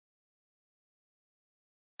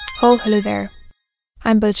Oh, hello there.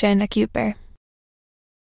 I'm Bulchen, a cute bear.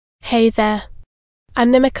 Hey there.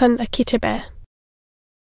 I'm Nimicon, a cuter bear.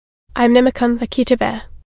 I'm Nimicon, the cuter bear.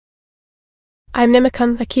 I'm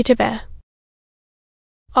Nimicon, the cuter bear.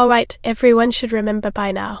 Alright, everyone should remember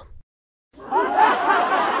by now.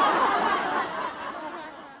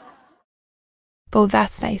 Oh,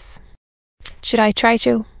 that's nice. Should I try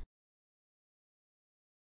to?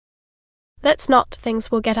 Let's not,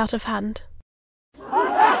 things will get out of hand.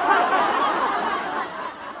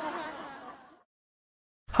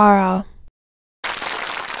 Horror.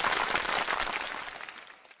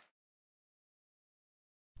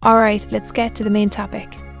 Alright, let's get to the main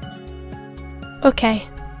topic. Okay.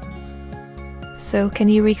 So, can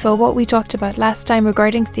you recall what we talked about last time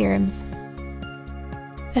regarding theorems?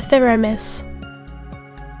 A theorem is,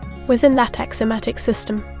 within that axiomatic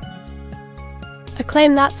system, a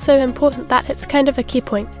claim that's so important that it's kind of a key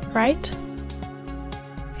point, right?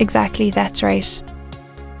 Exactly, that's right.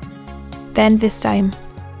 Then this time,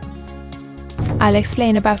 I'll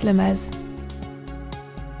explain about lemmas.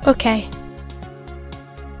 Okay.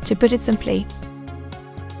 To put it simply,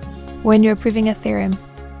 when you're proving a theorem,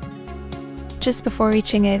 just before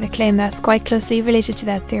reaching the claim that's quite closely related to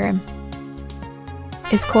that theorem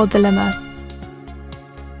is called the lemma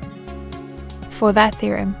for that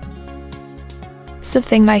theorem.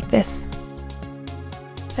 Something like this.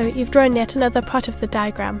 Oh, you've drawn yet another part of the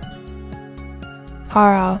diagram.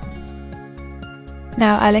 Horror.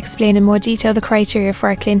 Now I'll explain in more detail the criteria for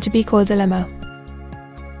a claim to be called a lemma.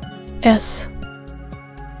 Yes.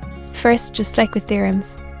 First, just like with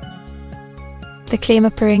theorems, the claim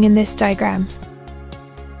appearing in this diagram,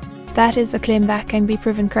 that is, a claim that can be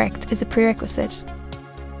proven correct, is a prerequisite.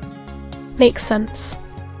 Makes sense.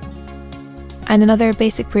 And another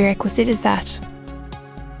basic prerequisite is that,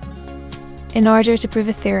 in order to prove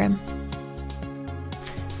a theorem,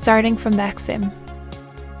 starting from the axiom,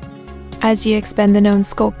 as you expand the known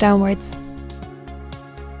scope downwards,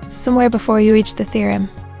 somewhere before you reach the theorem.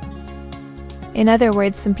 In other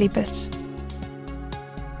words, simply put,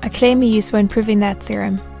 a claim you use when proving that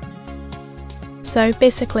theorem. So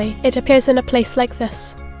basically, it appears in a place like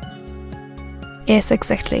this. Yes,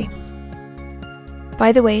 exactly.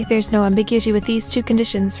 By the way, there's no ambiguity with these two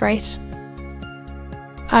conditions, right?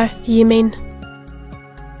 You mean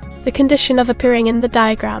the condition of appearing in the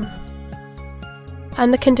diagram,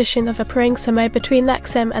 and the condition of appearing somewhere between the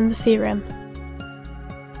axiom and the theorem.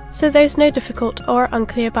 So there's no difficult or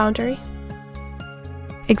unclear boundary.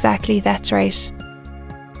 Exactly, that's right.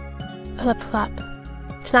 Flip flap.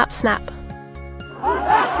 Snap snap.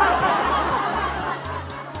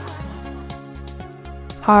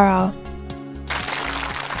 Horror.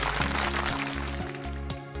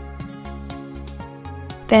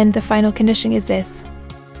 Then the final condition is this.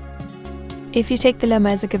 If you take the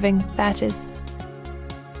lemma as a given, that is,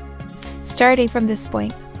 starting from this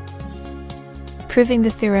point, proving the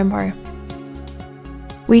theorem or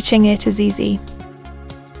reaching it is easy.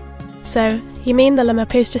 So, you mean the lemma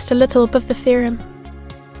appears just a little above the theorem?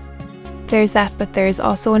 There's that, but there's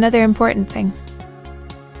also another important thing.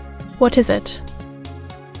 What is it?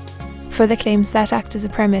 For the claims that act as a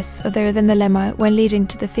premise other than the lemma when leading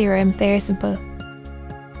to the theorem, they are simple.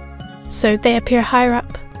 So they appear higher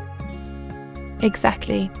up?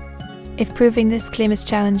 Exactly. If proving this claim is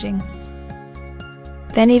challenging,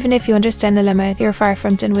 then even if you understand the lemma, you're far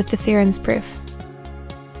from done with the theorem's proof,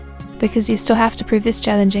 because you still have to prove this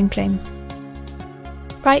challenging claim.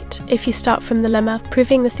 Right, if you start from the lemma,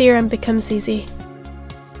 proving the theorem becomes easy.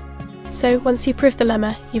 So once you prove the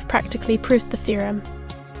lemma, you've practically proved the theorem.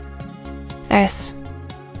 Yes,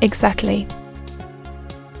 exactly.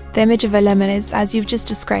 The image of a lemma is as you've just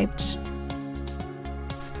described.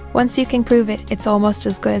 Once you can prove it, it's almost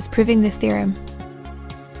as good as proving the theorem.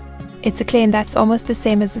 It's a claim that's almost the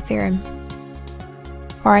same as the theorem.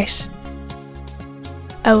 Alright.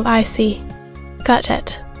 Oh, I see. Got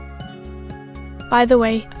it. By the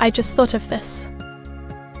way, I just thought of this.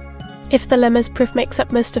 If the lemma's proof makes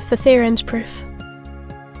up most of the theorem's proof,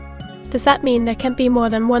 does that mean there can be more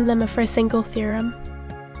than one lemma for a single theorem?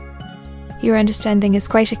 Your understanding is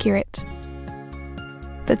quite accurate.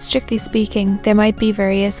 But strictly speaking, there might be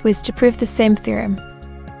various ways to prove the same theorem.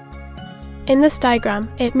 In this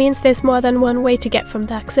diagram, it means there's more than one way to get from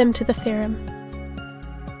the axiom to the theorem.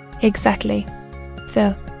 Exactly.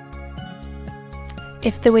 Though,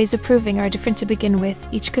 if the ways of proving are different to begin with,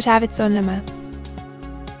 each could have its own lemma.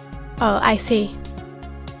 Oh, I see.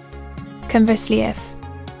 Conversely, if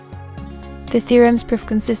the theorem's proof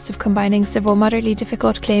consists of combining several moderately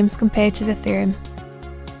difficult claims compared to the theorem,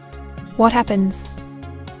 what happens?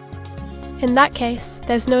 In that case,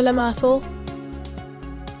 there's no lemma at all.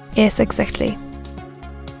 Yes, exactly.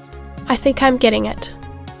 I think I'm getting it.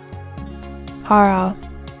 Hurrah.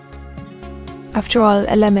 After all,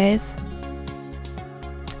 a lemma is,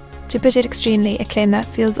 to put it extremely, a claim that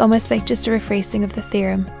feels almost like just a rephrasing of the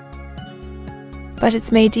theorem. But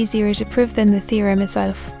it's made easier to prove than the theorem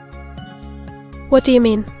itself. What do you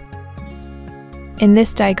mean? In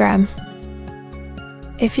this diagram,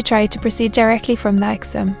 if you try to proceed directly from the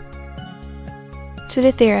axiom to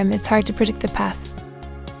the theorem, it's hard to predict the path.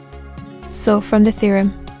 So from the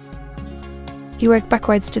theorem, you work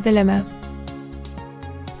backwards to the lemma,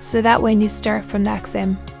 so that when you start from the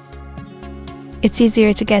axiom, it's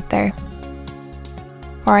easier to get there.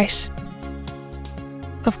 Alright.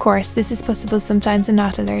 Of course, this is possible sometimes and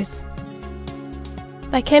not others.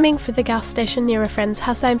 Like aiming for the gas station near a friend's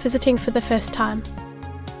house I'm visiting for the first time.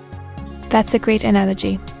 That's a great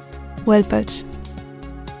analogy. Well put.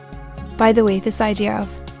 By the way, this idea of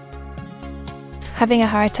having a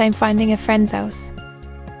hard time finding a friend's house,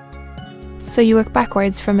 so you work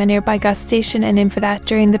backwards from a nearby gas station and aim for that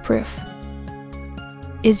during the proof,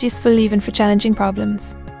 is useful even for challenging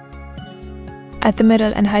problems at the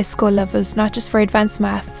middle and high school levels, not just for advanced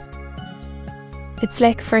math. It's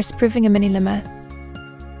like first proving a mini lemma,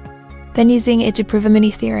 then using it to prove a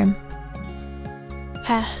mini theorem.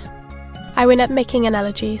 I win at making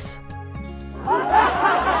analogies.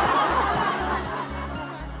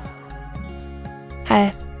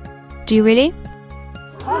 Do you really?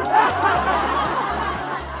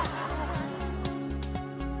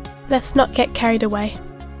 Let's not get carried away.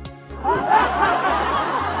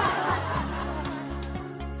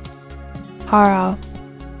 Hurrah.